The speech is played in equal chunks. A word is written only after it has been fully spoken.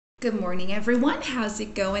Good morning, everyone. How's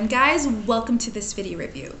it going, guys? Welcome to this video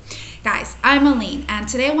review. Guys, I'm Aline, and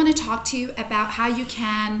today I want to talk to you about how you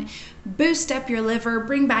can boost up your liver,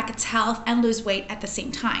 bring back its health, and lose weight at the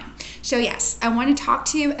same time. So yes, I want to talk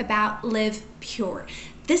to you about Liv Pure.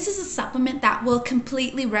 This is a supplement that will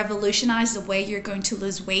completely revolutionize the way you're going to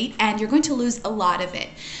lose weight, and you're going to lose a lot of it.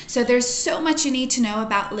 So there's so much you need to know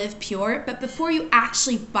about Liv Pure, but before you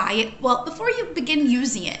actually buy it, well, before you begin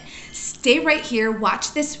using it, stay right here,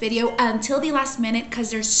 watch this video until the last minute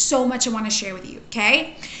because there's so much I want to share with you,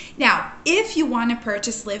 okay? Now, if you want to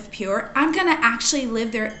purchase Liv Pure, I'm going to actually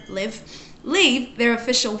leave their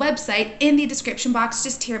official website in the description box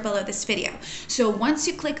just here below this video. So once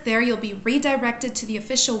you click there, you'll be redirected to the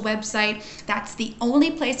official website. That's the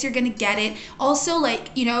only place you're going to get it. Also,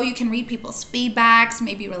 you can read people's feedbacks,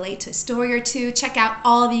 maybe relate to a story or two, check out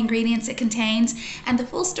all the ingredients it contains, and the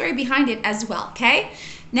full story behind it as well, okay?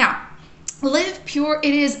 Now, Liv Pure,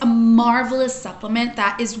 it is a marvelous supplement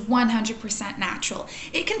that is 100% natural.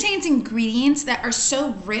 It contains ingredients that are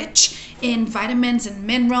so rich in vitamins and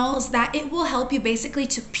minerals that it will help you basically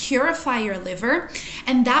to purify your liver,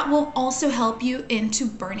 and that will also help you into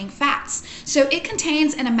burning fats. So it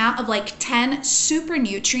contains an amount of like 10 super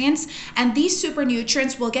nutrients, and these super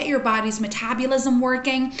nutrients will get your body's metabolism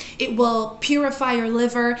working. It will purify your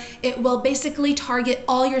liver. It will basically target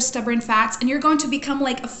all your stubborn fats, and you're going to become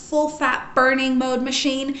like a full fat burning mode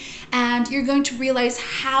machine, and you're going to realize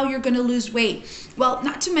how you're going to lose weight. Well,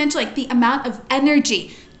 not to mention like the amount of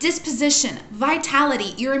energy, disposition,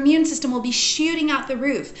 vitality, your immune system will be shooting out the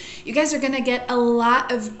roof. You guys are going to get a lot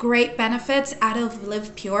of great benefits out of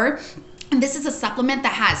Liv Pure. And this is a supplement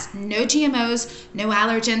that has no GMOs, no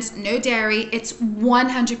allergens, no dairy. It's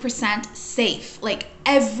 100% safe. Like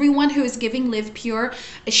everyone who is giving Liv Pure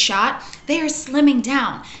a shot, they are slimming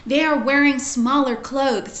down. They are wearing smaller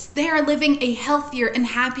clothes. They are living a healthier and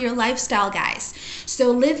happier lifestyle, guys. So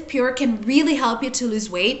Liv Pure can really help you to lose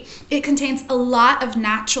weight. It contains a lot of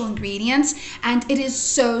natural ingredients, and it is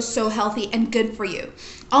so healthy and good for you.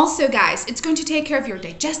 Also, guys, it's going to take care of your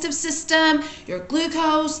digestive system, your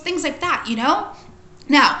glucose, things like that, you know?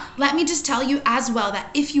 Now, let me just tell you as well that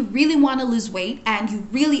if you really want to lose weight and you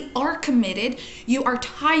really are committed, you are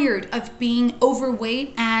tired of being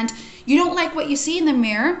overweight and you don't like what you see in the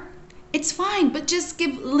mirror, it's fine, but just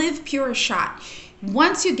give Liv Pure a shot.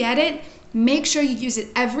 Once you get it, make sure you use it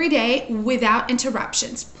every day without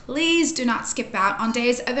interruptions. Please do not skip out on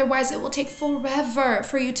days, otherwise it will take forever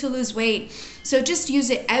for you to lose weight. So just use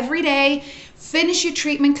it every day, finish your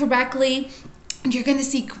treatment correctly, and you're going to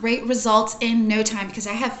see great results in no time because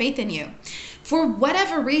I have faith in you. For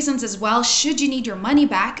whatever reasons as well, should you need your money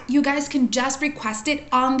back, you guys can just request it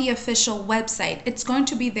on the official website. It's going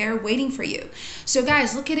to be there waiting for you. So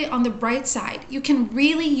guys, look at it on the bright side. You can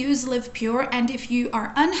really use Liv Pure, and if you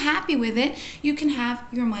are unhappy with it, you can have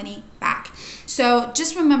your money back. So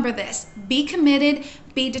just remember this, be committed,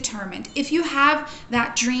 be determined. If you have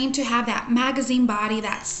that dream to have that magazine body,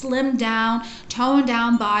 that slimmed down, toned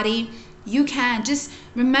down body, you can. Just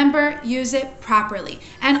remember, use it properly.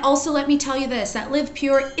 And also let me tell you this, that Liv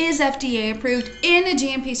Pure is FDA approved in a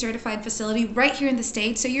GMP certified facility right here in the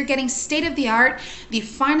States. So you're getting state of the art, the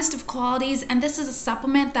finest of qualities, and this is a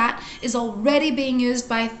supplement that is already being used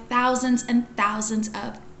by thousands and thousands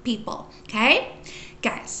of people, okay?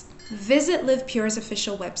 Guys, visit Liv Pure's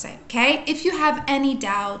official website, okay? If you have any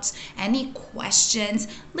doubts, any questions,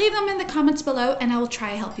 leave them in the comments below and I will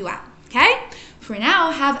try to help you out, okay? For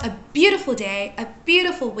now, have a beautiful day, a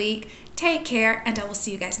beautiful week. Take care, and I will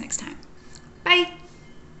see you guys next time. Bye.